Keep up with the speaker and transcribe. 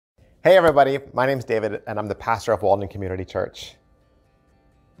Hey everybody, my name's David and I'm the pastor of Walden Community Church.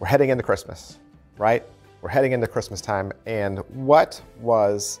 We're heading into Christmas, right? We're heading into Christmas time, and what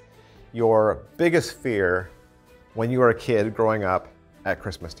was your biggest fear when you were a kid growing up at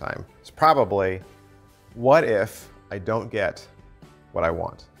Christmas time? It's probably, what if I don't get what I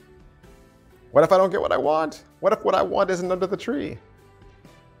want? What if I don't get what I want? What if what I want isn't under the tree?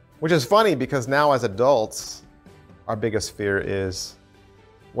 Which is funny because now as adults, our biggest fear is,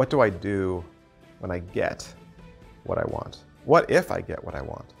 what do I do when I get what I want? What if I get what I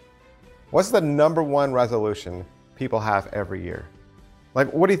want? What's the number one resolution people have every year? Like,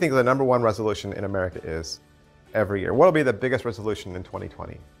 what do you think the number one resolution in America is every year? What will be the biggest resolution in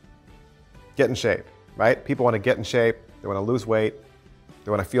 2020? Get in shape, right? People want to get in shape. They want to lose weight.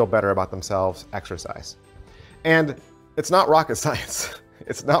 They want to feel better about themselves, exercise. And it's not rocket science.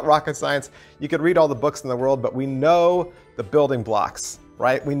 It's not rocket science. You could read all the books in the world, but we know the building blocks,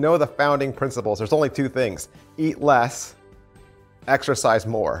 right? We know the founding principles. There's only two things: eat less, exercise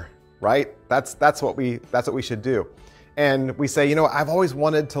more, right? That's what we should do. And we say, you know, I've always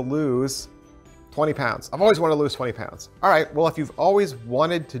wanted to lose 20 pounds. I've always wanted to lose 20 pounds. All right, well, if you've always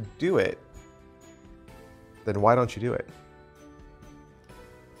wanted to do it, then why don't you do it?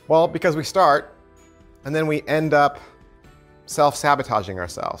 Well, because we start and then we end up self-sabotaging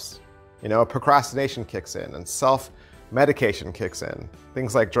ourselves. You know, procrastination kicks in and self-medication kicks in.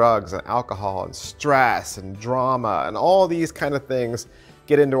 Things like drugs and alcohol and stress and drama and all these kind of things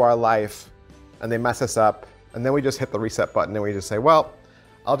get into our life and they mess us up. And then we just hit the reset button and we just say, well,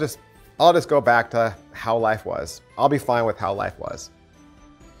 I'll just go back to how life was. I'll be fine with how life was.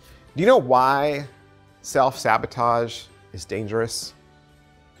 Do you know why self-sabotage is dangerous?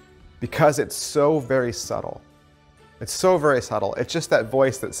 Because it's so very subtle. It's so very subtle. It's just that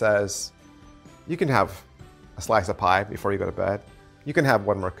voice that says, you can have a slice of pie before you go to bed. You can have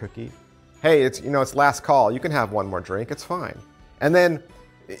one more cookie. Hey, it's last call. You can have one more drink. It's fine. And then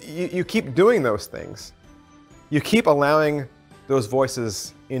you keep doing those things. You keep allowing those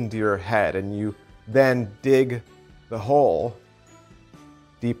voices into your head, and you then dig the hole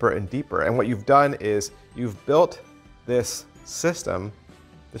deeper and deeper. And what you've done is you've built this system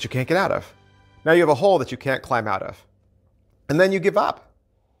that you can't get out of. Now you have a hole that you can't climb out of. And then you give up.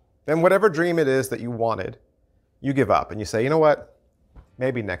 Then whatever dream it is that you wanted, you give up and you say, you know what?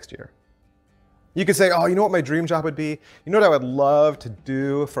 Maybe next year. You could say, oh, you know what my dream job would be? You know what I would love to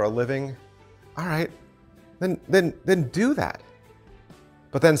do for a living? All right, then do that.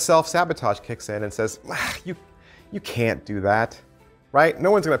 But then self-sabotage kicks in and says, you can't do that, right? No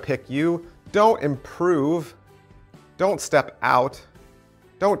one's gonna pick you. Don't improve. Don't step out.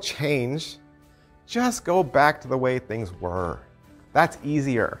 Don't change. Just go back to the way things were. That's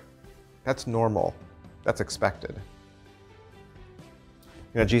easier. That's normal. That's expected.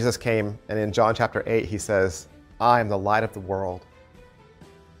 You know, Jesus came, and in John chapter 8, he says, I am the light of the world. I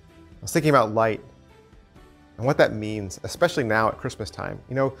was thinking about light and what that means, especially now at Christmas time.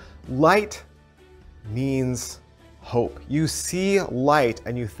 You know, light means hope. You see light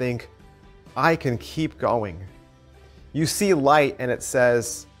and you think, I can keep going. You see light and it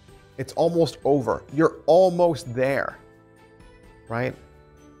says, it's almost over. You're almost there, right?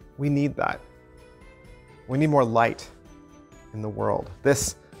 We need that. We need more light in the world.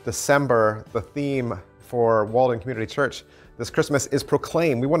 This December, the theme for Walden Community Church this Christmas is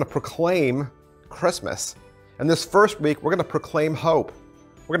proclaim. We want to proclaim Christmas. And this first week, we're going to proclaim hope.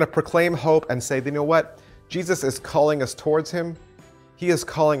 We're going to proclaim hope and say, you know what? Jesus is calling us towards him. He is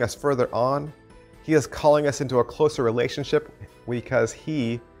calling us further on. He is calling us into a closer relationship because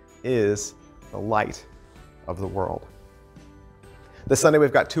he is the light of the world. This Sunday,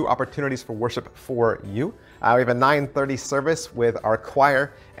 we've got two opportunities for worship for you. We have a 9:30 service with our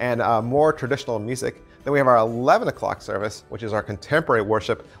choir and more traditional music. Then we have our 11 o'clock service, which is our contemporary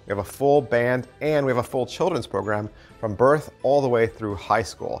worship. We have a full band and we have a full children's program from birth all the way through high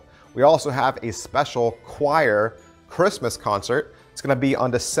school. We also have a special choir Christmas concert. It's going to be on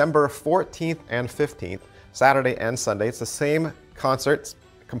December 14th and 15th, Saturday and Sunday. It's the same concerts,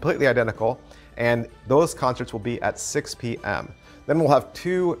 completely identical, and those concerts will be at 6 p.m. Then we'll have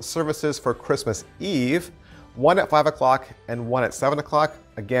two services for Christmas Eve, one at 5 o'clock and one at 7 o'clock.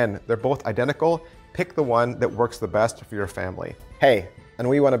 Again, they're both identical. Pick the one that works the best for your family. Hey, and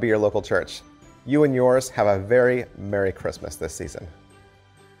we want to be your local church. You and yours have a very Merry Christmas this season.